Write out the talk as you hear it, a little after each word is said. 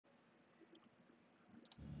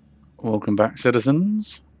Welcome back,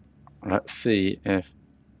 citizens. Let's see if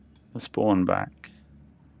the spawn back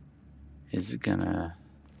is gonna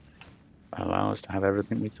allow us to have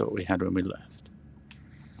everything we thought we had when we left.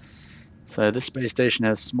 So this space station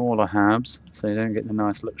has smaller habs, so you don't get the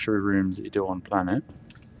nice luxury rooms that you do on planet.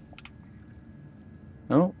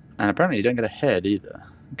 Oh, and apparently you don't get a head either.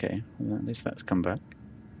 Okay, well, at least that's come back.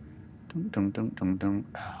 Dun, dun, dun, dun, dun.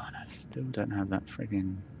 Oh, and I still don't have that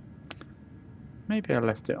friggin'... Maybe I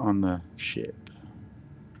left it on the ship.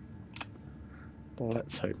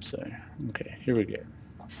 Let's hope so. Okay, here we go.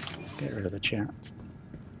 Get rid of the chat.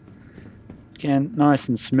 Again, nice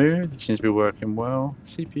and smooth. It seems to be working well.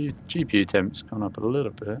 GPU temp's gone up a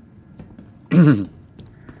little bit.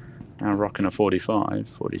 Now rocking a 45,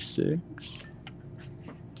 46.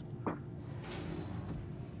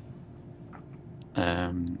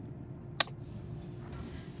 1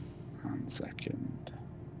 second.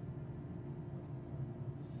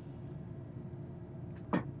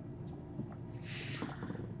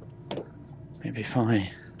 Maybe if I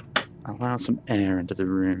allow some air into the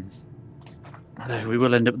room. Although we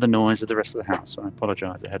will end up with the noise of the rest of the house, so I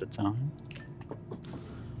apologise ahead of time.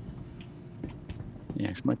 Yeah,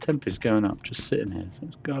 because my temp is going up just sitting here, so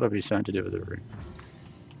it's got to be something to do with the room.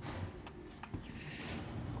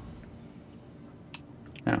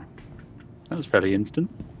 Now, that was fairly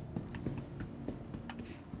instant.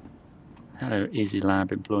 Hello, Easy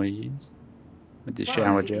Lab employees with the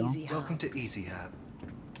shower gel. Welcome to Easy Hab.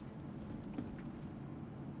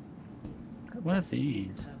 What are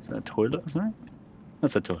these? Is that a toilet or something?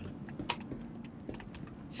 That's a toilet.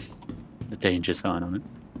 The danger sign on it.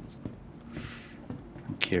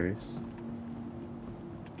 I'm curious.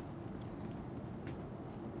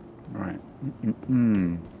 Right.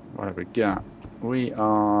 What have we got? We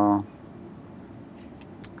are... I'm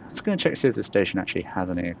just going to check to see if the station actually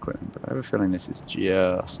has any equipment, but I have a feeling this is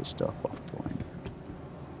just a stop-off point.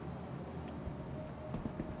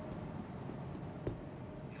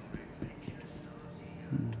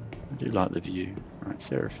 I do like the view. Right,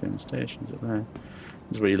 Seraphim station's up there.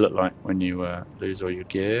 This is what you look like when you lose all your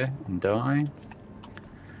gear and die.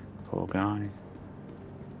 Poor guy.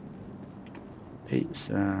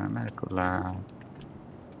 Pizza, medical lab.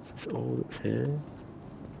 Is this all that's here?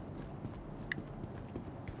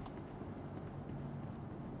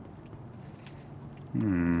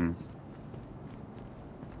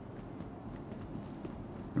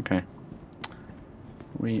 Okay.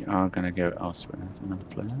 We are going to go elsewhere. There's another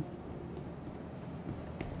planet.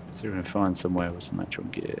 So we're going to find somewhere with some actual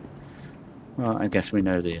gear. Well, I guess we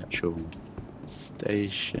know the actual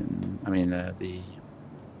station. I mean, the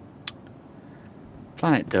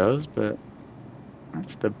planet does, but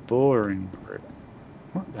that's the boring route.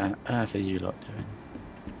 What the earth are you lot doing?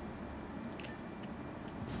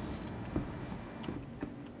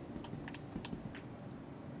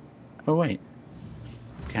 Oh, wait.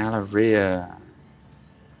 Galleria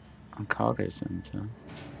on Cargo Center.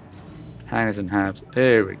 Hangars and habs.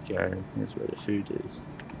 There we go. Here's where the food is.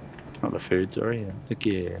 Not the food, sorry. The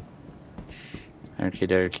gear. Okie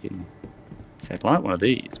dokie. So I'd like one of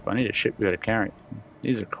these, but I need a ship to be able to carry them.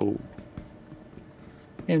 These are cool.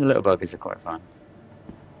 Even the little buggies are quite fun.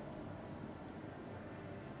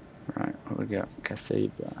 Right, what we got?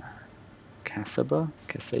 Casaba? Casaba?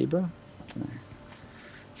 Casaba? I don't know.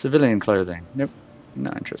 Civilian clothing. Nope,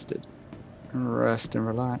 not interested. Rest and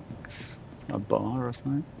relax. Is that a bar or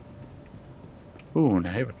something? Ooh, no,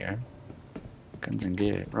 here we go. Guns and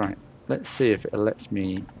gear. Right, let's see if it lets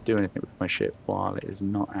me do anything with my ship while it is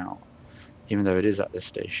not out, even though it is at this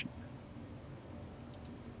station.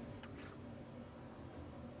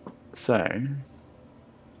 So,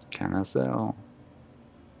 can I sell?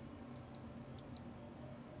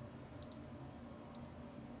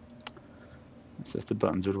 Let's see if the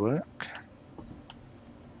buttons would work.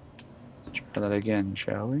 Let's try that again,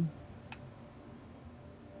 shall we?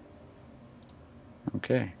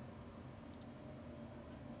 Okay.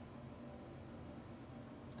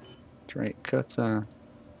 Drake cutter.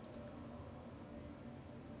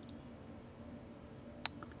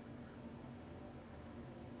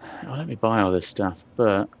 Well, let me buy all this stuff,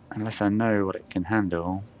 but unless I know what it can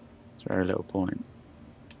handle, it's very little point.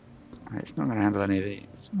 It's not going to handle any of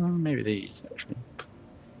these. Well, maybe these, actually.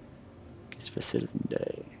 It's for Citizen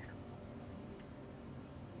Day.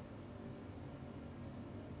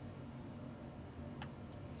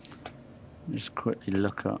 Just quickly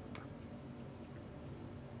look up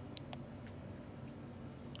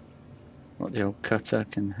what the old cutter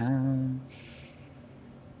can have.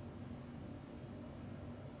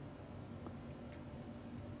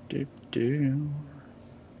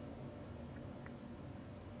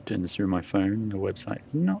 Doing this through my phone. The website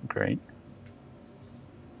is not great.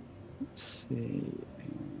 Let's see.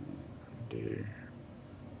 Do.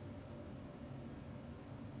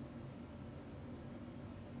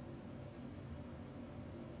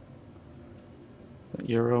 Is that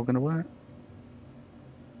URL going to work?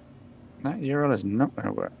 That URL is not going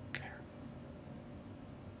to work.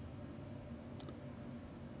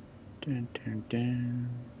 Dun, dun, dun.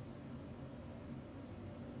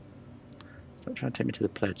 Stop trying to take me to the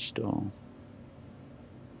pledge store.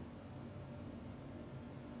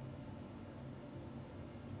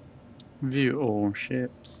 View all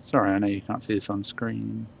ships. Sorry, I know you can't see this on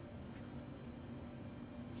screen.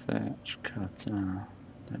 Search cutter.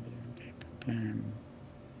 I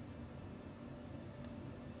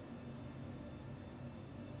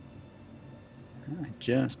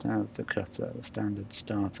just have the cutter, the standard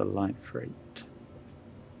starter light freight.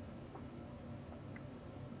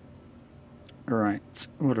 Right,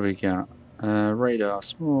 what do we got? Radar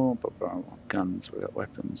small, but guns. We got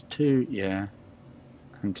weapons 2, yeah,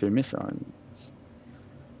 and 2 missiles.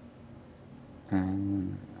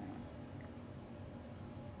 2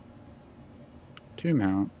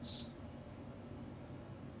 mounts.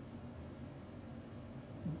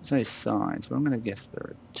 Say size, but I'm going to guess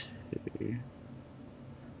there are 2.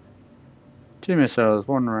 2 missiles,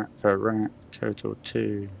 1 rack per rack, total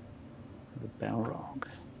 2. The Balrog.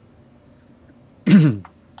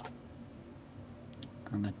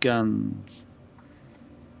 And the guns.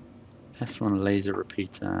 S1 laser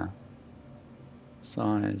repeater.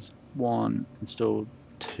 Size 1 installed,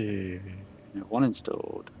 2. No, 1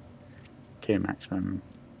 installed. 2 maximum.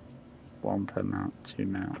 1 per mount, 2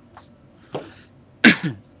 mounts. I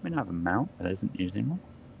mean, I have a mount that isn't using one.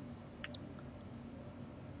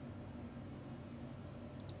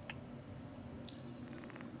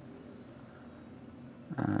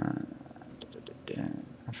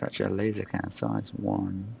 Manufacture a laser cannon, size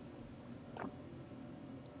 1.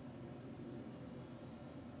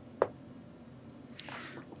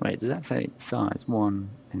 Wait, does that say size 1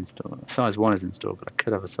 installed? Size 1 is installed, but I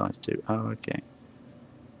could have a size 2. Oh, okay.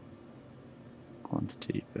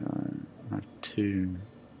 Quantity, but I have 2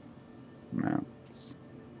 mounts.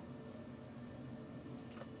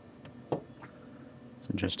 It's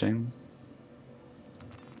interesting.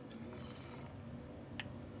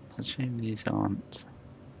 It's a shame these aren't.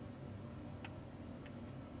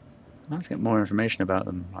 I'd like to get more information about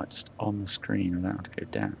them, like just on the screen without having to go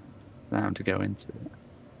down, without having to go into it.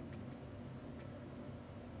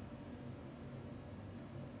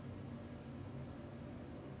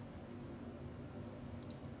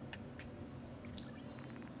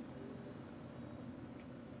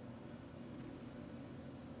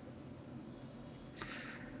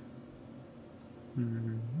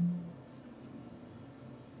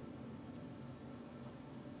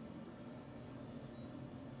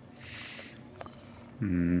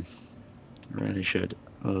 Really should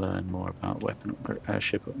learn more about weapon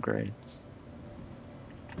ship upgrades.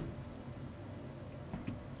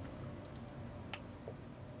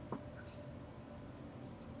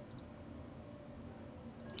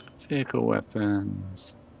 Vehicle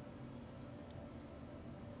weapons.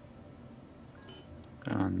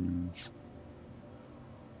 Guns.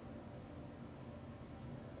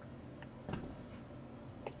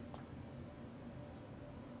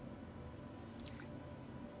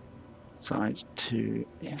 Size 2.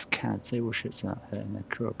 Yes, CAD sable ships out here and their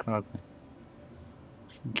crew or cargo.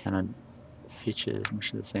 Canon features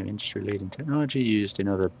much of the same industry-leading technology used in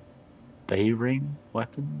other Bayring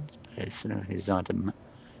weapons, based on his item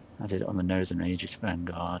added on the nose and Aegis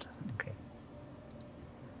Vanguard. Okay.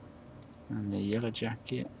 And the yellow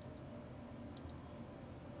jacket.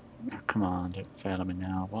 Oh, come on, don't fail me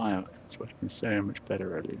now. Why? It was working so much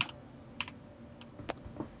better earlier.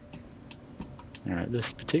 Alright,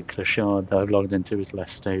 this particular shard that I've logged into is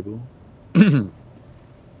less stable. Right,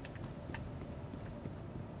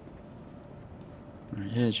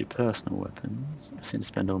 here's your personal weapons. I seem to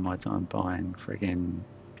spend all my time buying friggin'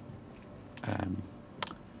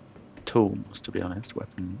 tools, to be honest.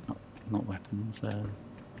 Not weapons,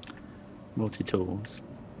 multi-tools.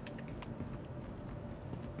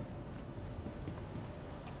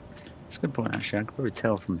 It's a good point, actually. I can probably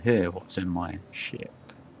tell from here what's in my ship.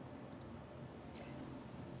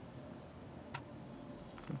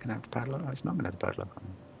 We're going to have the padlock. Oh, it's not going to have the padlock on.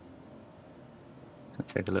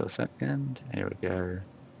 Let's take a little second. Here we go.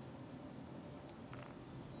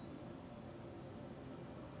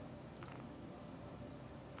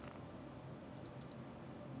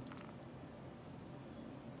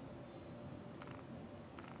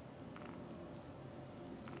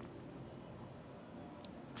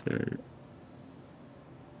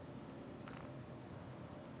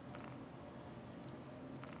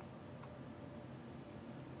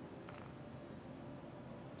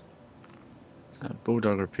 So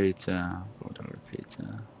Bulldog repeater, Bulldog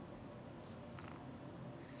repeater.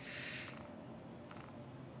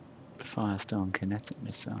 Firestone kinetic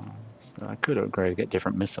missiles. So I could upgrade, get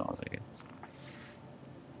different missiles, I guess.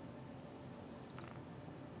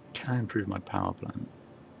 Can I improve my power plant?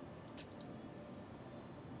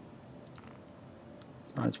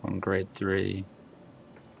 Size 1, grade 3.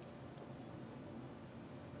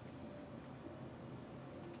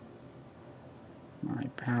 My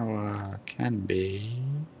power can be...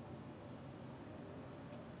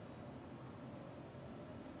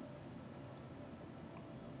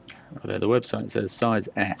 Oh, there, the website says size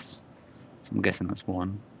S, so I'm guessing that's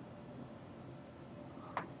 1.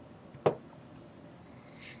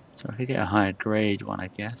 So I could get a higher grade one, I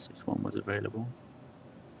guess, if one was available.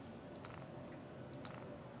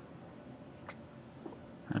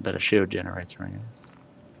 And a better shield generator, I guess.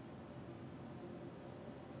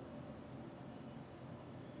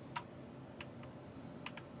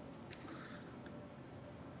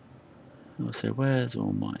 Also, where's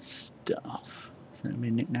all my stuff? Is that me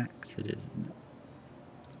knickknacks? It is, isn't it?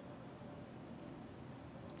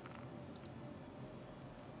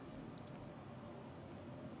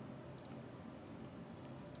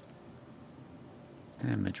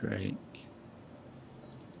 Damage rate.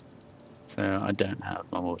 So I don't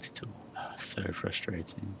have my multi-tool. So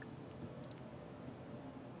frustrating.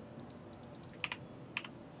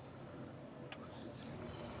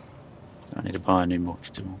 So I need to buy a new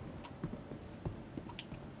multi-tool.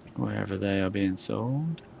 Wherever they are being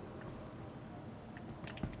sold.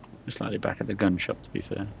 We're slightly back at the gun shop, to be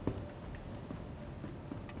fair.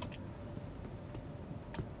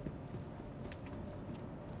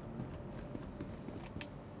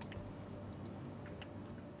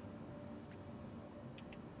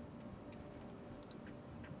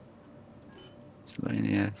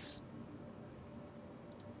 Yes.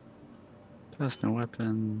 Personal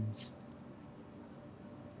weapons.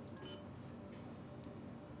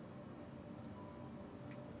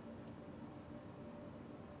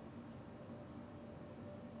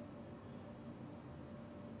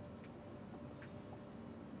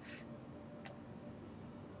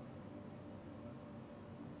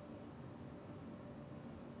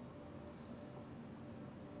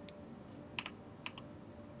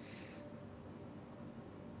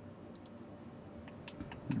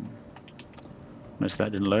 Most of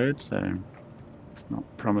that didn't load, so it's not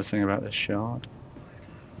promising about this shard.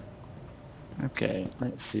 Okay,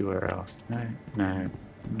 let's see where else. No, no.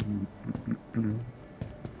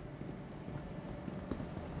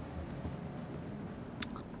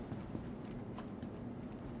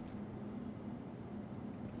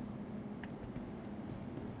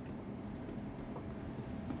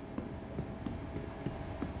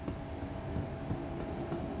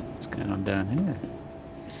 What's going on down here?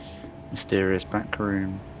 Mysterious back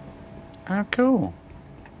room. Oh, cool.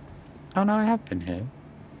 Oh no, I have been here.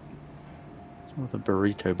 It's more the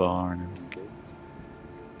burrito bar and everything is.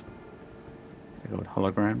 Big old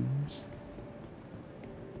holograms.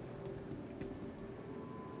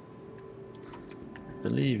 I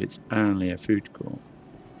believe it's only a food court.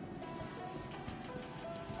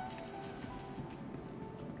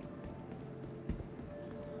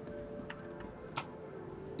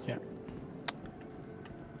 Yeah.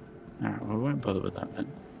 Alright, well, we won't bother with that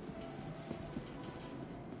then.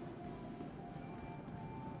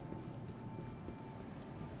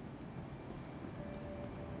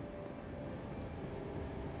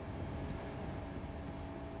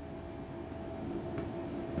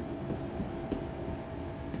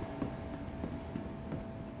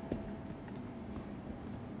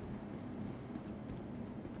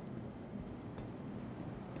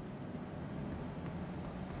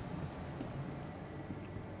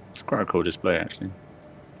 It's quite a cool display actually.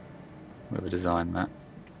 Whoever designed that.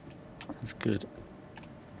 That's good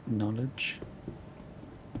knowledge.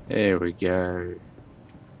 There we go.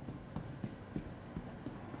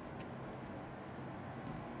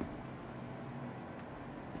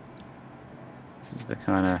 This is the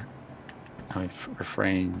kind of how he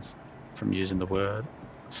refrains from using the word.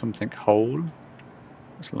 Something whole.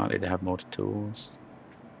 It's likely to have more tools.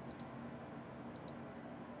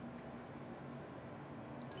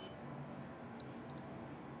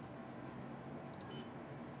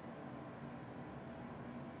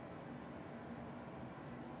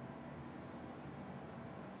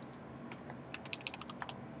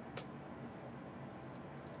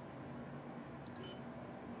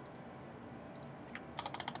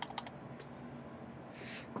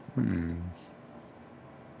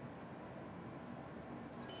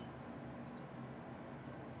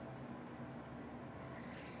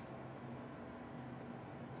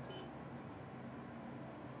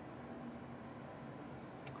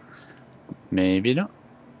 Maybe not.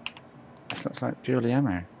 This looks like purely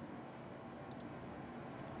ammo.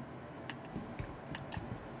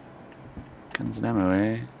 Guns and ammo,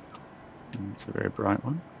 eh? It's a very bright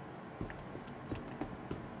one.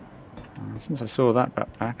 Since I saw that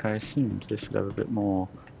backpack, I assumed this would have a bit more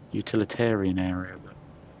utilitarian area, but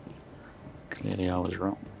clearly I was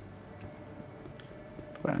wrong.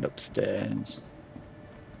 Found upstairs.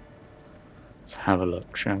 Let's have a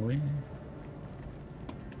look, shall we?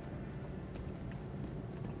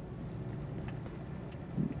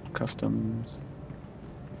 Customs.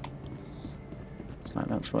 Looks like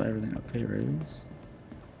that's what everything up here is.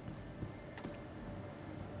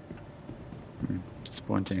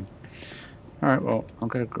 Disappointing. Alright, well, I'll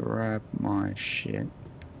go grab my shit.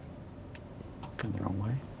 Going the wrong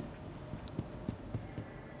way.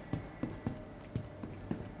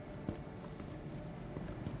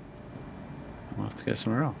 I'll have to go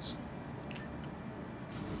somewhere else.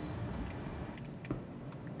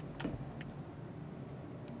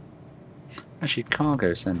 Actually,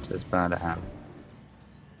 cargo centre's bound to have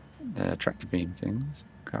the tractor beam things.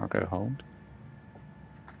 Cargo hold.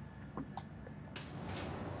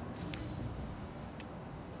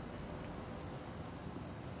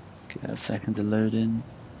 Give that a second to load in.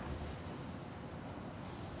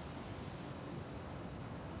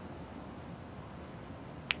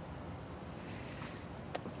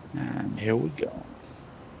 And here we go.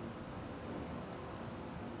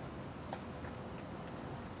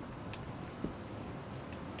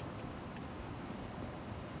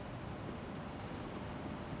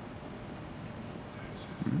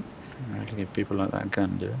 I don't give people like that a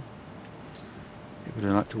gun, do it. People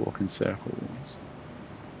don't like to walk in circles.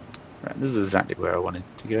 Right, this is exactly where I wanted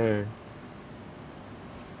to go.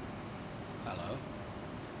 Hello.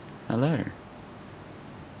 Hello.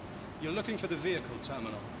 You're looking for the vehicle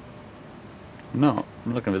terminal. No,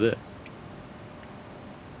 I'm looking for this.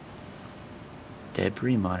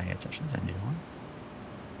 Debris mining attachments, a new one.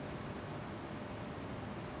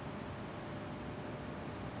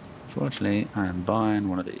 Fortunately, I am buying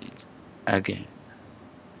one of these again.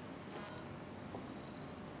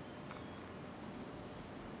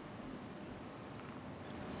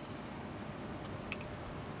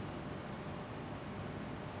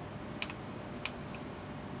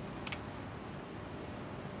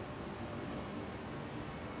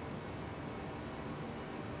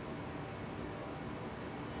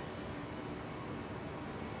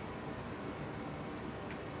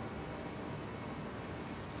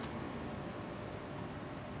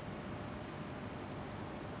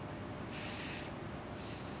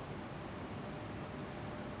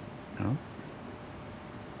 Oh.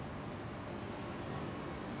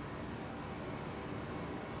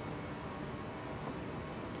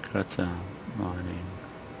 Cutter mining.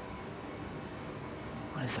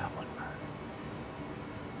 What is that one?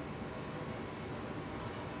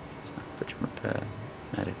 Bridge repair,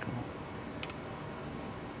 medical.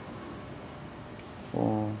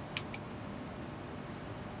 4.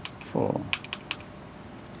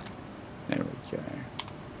 There we go.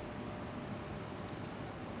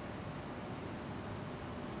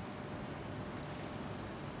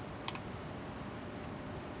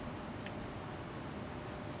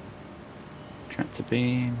 Tractor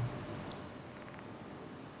beam.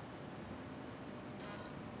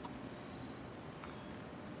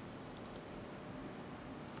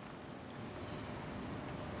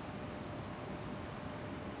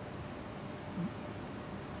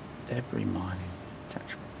 Debris mining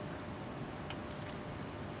attachment.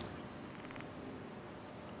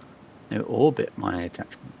 No orbit mining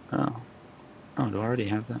attachment. Oh. Oh, do I already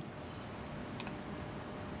have that?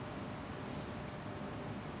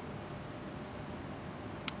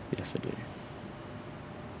 Yes, I do.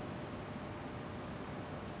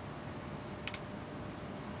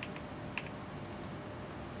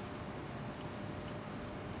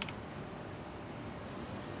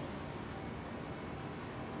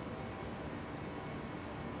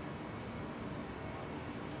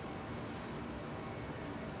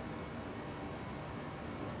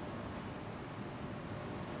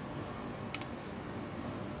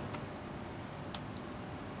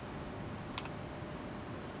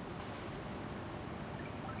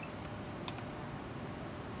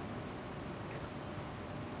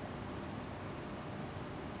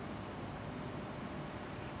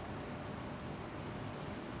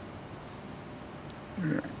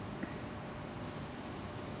 Right.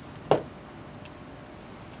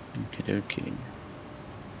 Okie dokie.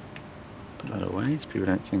 Put that away so people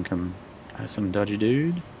don't think I'm some dodgy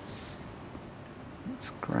dude. Let's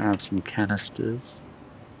grab some canisters.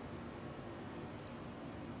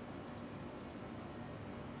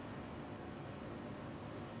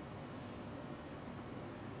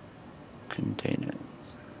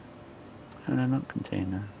 Containers. Oh no, not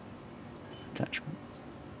container. Attachments.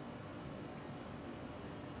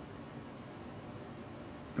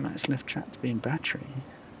 Match left track to be in battery.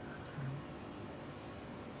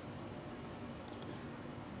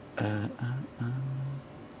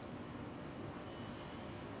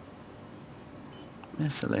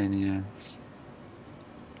 Miscellaneous.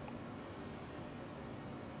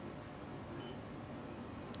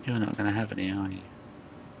 You're not going to have any, are you?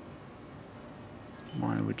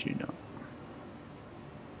 Why would you not?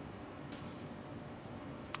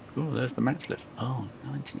 Oh, there's the match lift. Oh,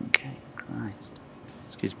 19k. Christ.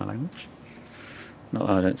 Excuse my language. Not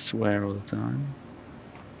that I don't swear all the time.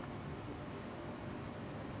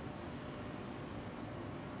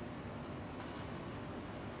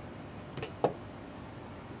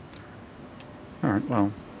 Alright,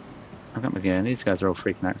 well, I've got my gun. These guys are all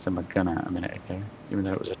freaking out because I had my gun out a minute ago, even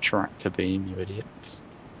though it was a tractor beam, you idiots.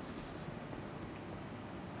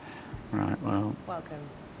 Right, well. Welcome.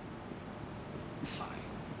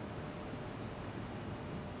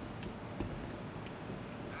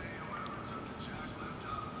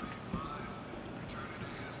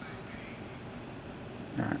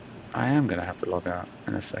 Alright, I am going to have to log out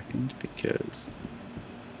in a second because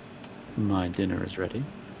my dinner is ready.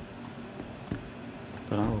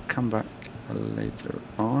 But I will come back later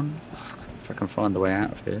on if I can find the way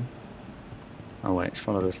out of here. Oh wait, it's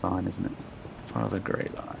follow this line, isn't it? Follow the grey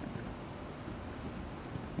line.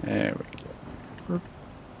 There we go. Oop.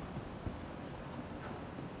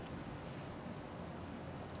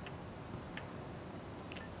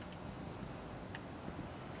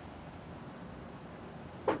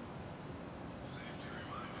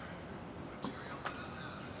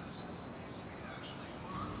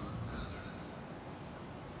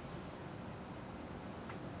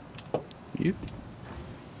 You.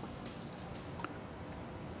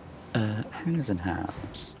 Hangers and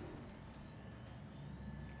halves.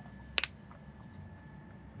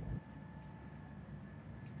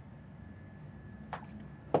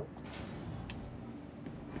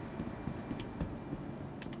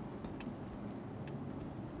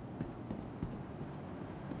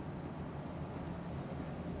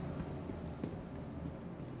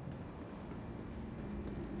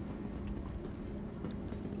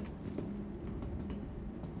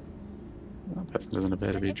 That person doesn't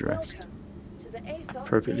appear to be dressed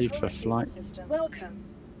appropriately for flight. Welcome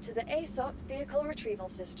to the ASOP vehicle retrieval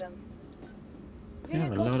system. Yeah,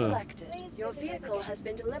 Vehicle a lot of. selected. Your vehicle has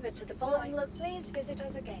been delivered to the following Please visit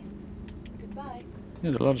us again. Goodbye.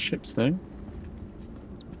 Yeah, a lot of ships though.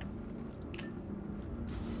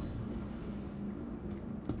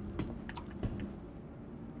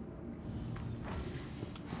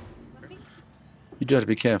 You do have to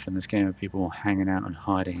be careful in this game of people hanging out and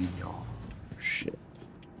hiding in your ship.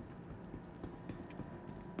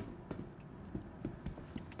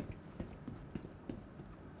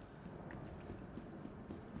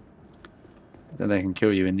 Then they can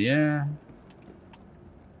kill you in the air.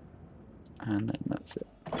 And then that's it.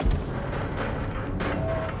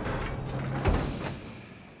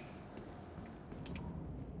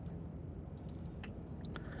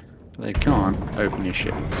 But they can't open your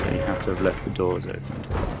ship, so you have to have left the doors open.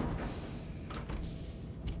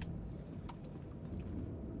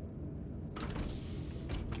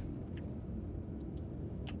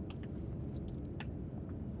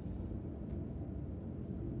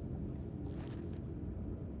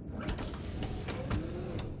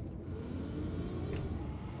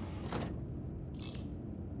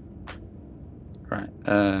 Right,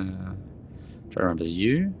 do I remember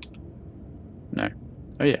you? No.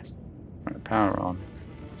 Oh yes. Right, power on.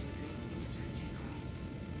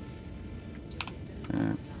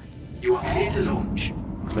 You are clear to launch.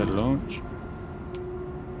 Clear to launch.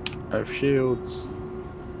 Over shields.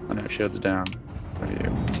 Oh no, shields are down. Where are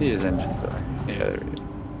you? Tier's engines are. Yeah, there we go.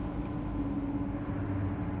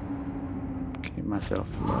 Keep myself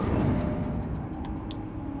low.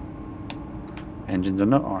 Engines are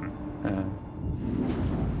not on. Yeah,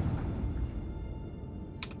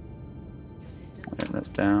 that's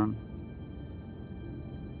down.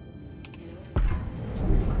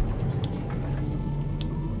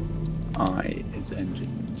 I is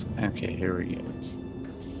engines. Okay, here we go.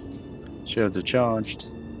 Shields are charged.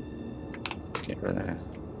 Get rid of that.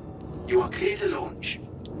 You are clear to launch.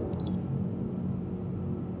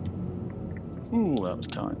 Ooh, that was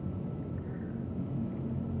tight.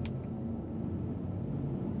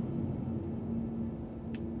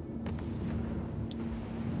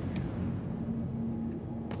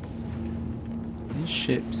 These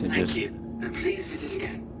ships are Thank just you, and please visit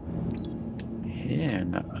again. here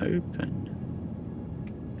in the open.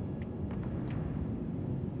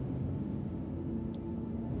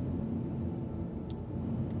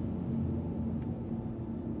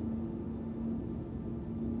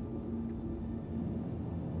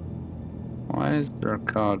 is there a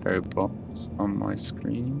cargo box on my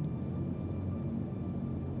screen?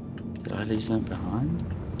 Did I leave something behind?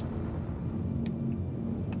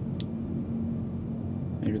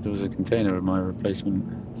 Maybe there was a container with my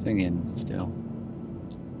replacement thing in still.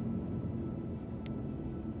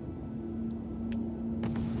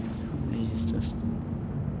 These just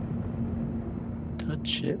dud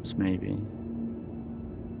ships, maybe.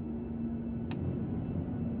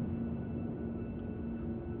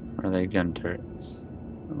 Or are they gun turrets?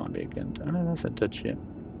 That might be a gun turret. Oh no, that's a dud ship.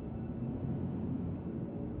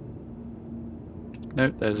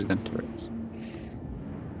 Nope, those are gun turrets.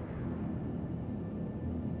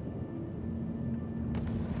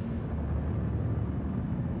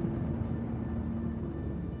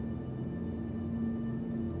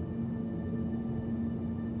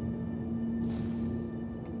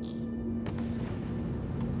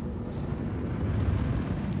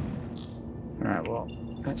 Alright, well,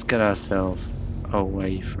 let's get ourselves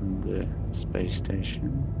away from the space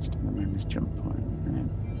station. Still around this jump point. No.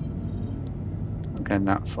 Not going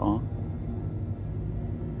that far.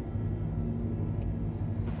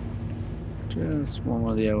 Just one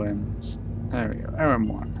of the OMs. There we go,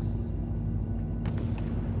 OM1.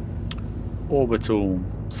 Orbital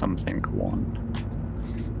something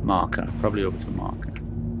 1. Marker, probably orbital marker.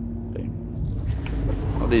 Boom.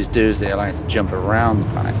 What these do is they allow you to jump around the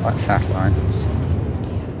planet like satellites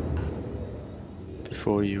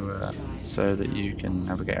before you, so that you can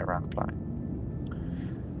navigate around the planet.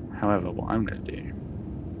 However, what I'm going to do,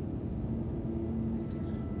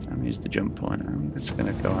 so I'm going to use the jump point. I'm just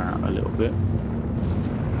going to go out a little bit.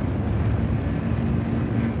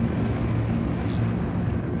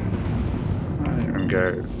 And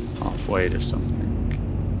go halfway to something.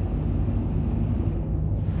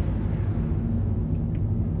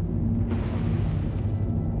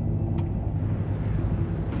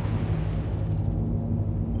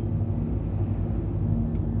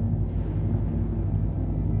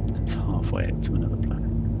 It's halfway to another planet.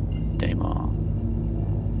 Daymar.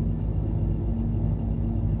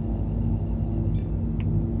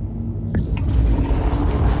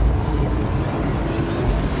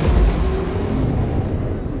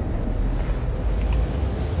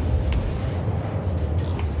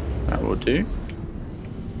 That will do.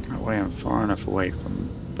 That way I'm far enough away from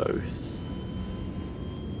both.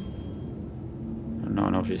 Not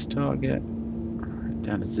an obvious target.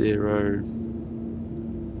 Down to 0.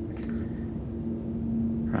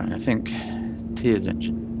 Right, I think Tia's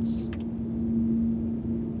engines.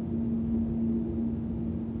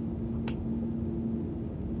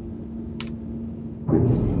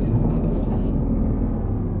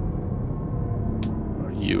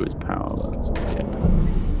 Or you as power. Yeah.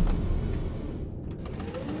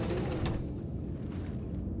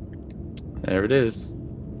 There it is.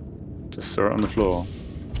 Just saw it on the floor.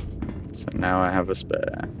 So now I have a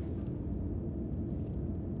spare.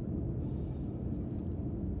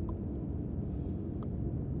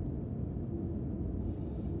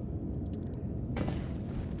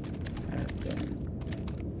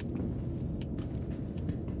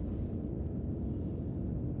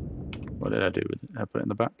 What did I do with it? I put it in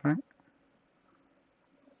the backpack?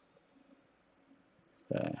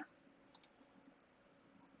 There.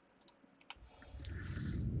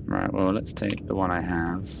 Right, well, let's take the one I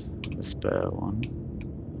have, the spare one.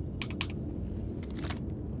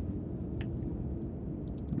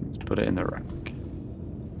 Let's put it in the rack.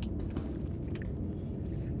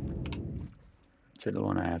 Take the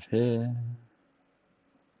one I have here.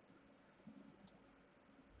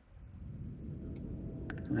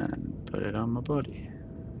 And put it on my body.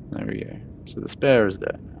 There we go. So the spare is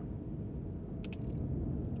there now.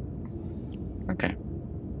 Okay.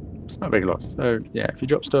 It's not a big loss. So yeah, if you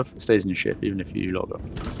drop stuff, it stays in your ship even if you log off.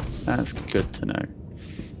 That's good to know.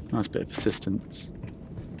 Nice bit of persistence.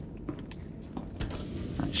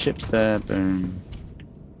 Right, ship's there, boom.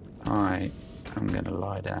 I am going to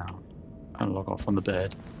lie down and log off on the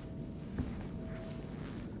bed.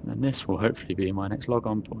 And this will hopefully be my next log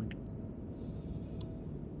on point.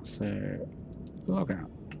 So, log out.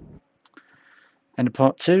 End of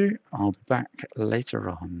part 2. I'll be back later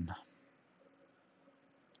on.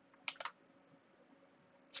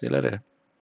 See you later.